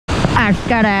Let's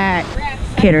get it.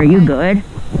 Kid, are you good?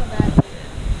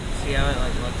 See how it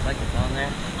like looks like it's on there?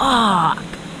 Fuck.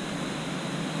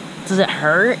 Does it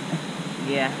hurt?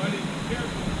 Yeah.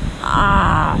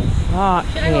 Ah, fuck.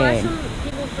 Should I go ask some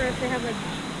people for if they have like...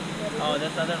 Oh,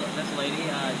 this lady,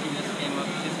 she just came up.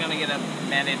 She's gonna get a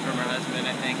Band-Aid from her husband,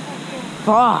 I think.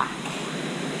 Fuck.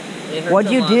 It hurts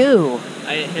What'd a you lot. do?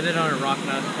 I hit it on a rock when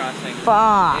I was crossing.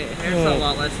 Fuck. It hurts a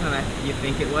lot less than you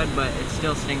think it would, but it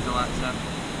still stings a lot, so.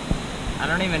 I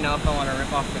don't even know if I want to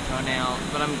rip off the toenail,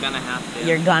 but I'm gonna have to.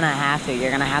 You're gonna have to. You're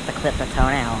gonna have to clip the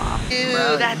toenail off. Dude,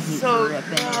 Bro, that's so gross.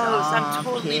 I'm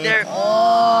totally there.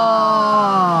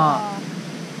 Oh.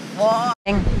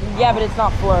 Yeah, but it's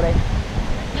not floating.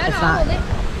 No, It's no, not. hold it.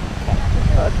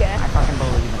 Okay. I fucking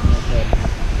believe in you, kid.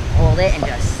 Hold it and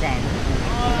just send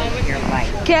your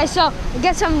light. Okay, so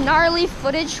get some gnarly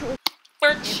footage.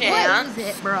 For chance. What is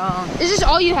it, bro? Is this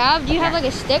all you have? Do you have like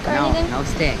a stick or No, anything? no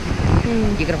stick.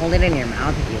 You can hold it in your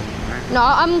mouth if you want. No,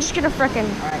 I'm just gonna frickin'.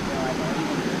 Alright, bro.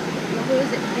 Who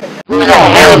is it? Who the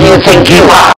hell do you think you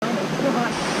are?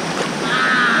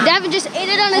 Davin just ate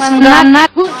it on his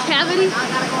foot cavity. I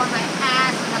gotta go on my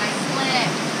ass and then I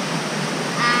slip.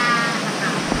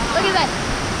 Look at that.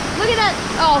 Look at that.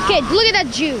 Oh, okay, look at that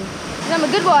Jew. I'm a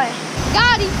good boy.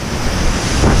 Got him.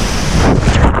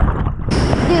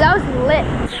 Dude, that was lit.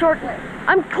 Short lit.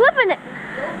 I'm clipping it.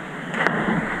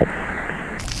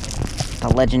 The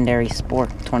legendary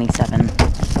Sport 27.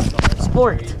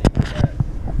 Sport.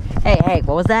 Hey,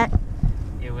 what was that?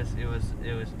 It was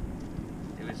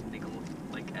nickel,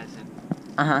 like acid.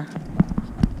 Uh-huh.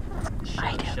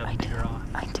 I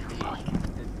do believe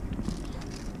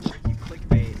You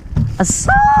clickbait.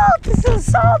 Assault! This is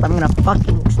assault! I'm gonna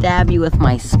fucking stab you with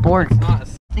my Sport.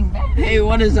 Hey,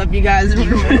 what is up, you guys?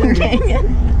 We're gang.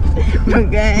 We're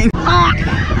gang.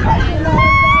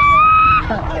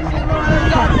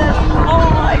 Oh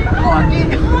my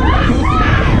fucking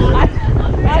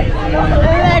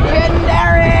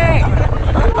legendary!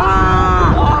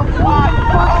 Oh fuck,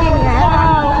 fucking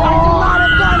hell! I should not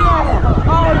have done that!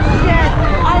 Oh shit!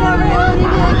 I never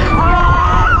even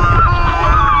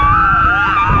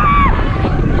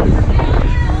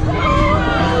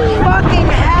fucking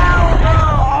hell!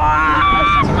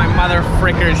 It's my mother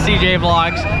frickers, CJ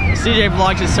Vlogs. CJ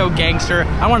Vlogs is so gangster.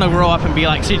 I want to grow up and be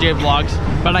like CJ Vlogs,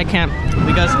 but I can't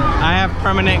because I have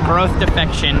permanent growth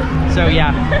defection. So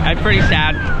yeah, I'm pretty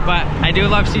sad, but I do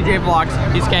love CJ Vlogs.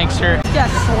 He's gangster.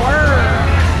 Just swerve!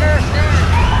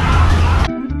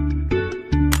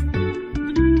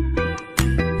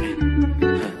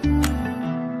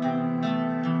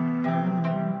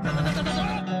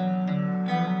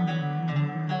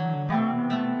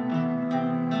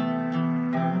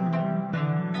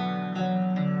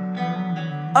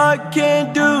 I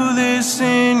can't do this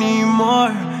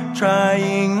anymore.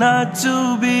 Trying not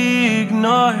to be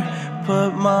ignored.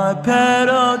 Put my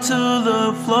pedal to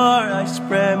the floor. I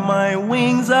spread my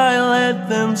wings, I let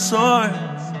them soar.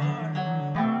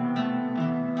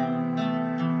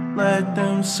 Let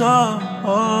them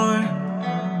soar.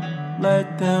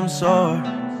 Let them soar.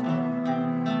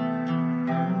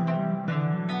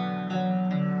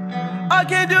 I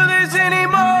can't do this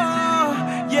anymore.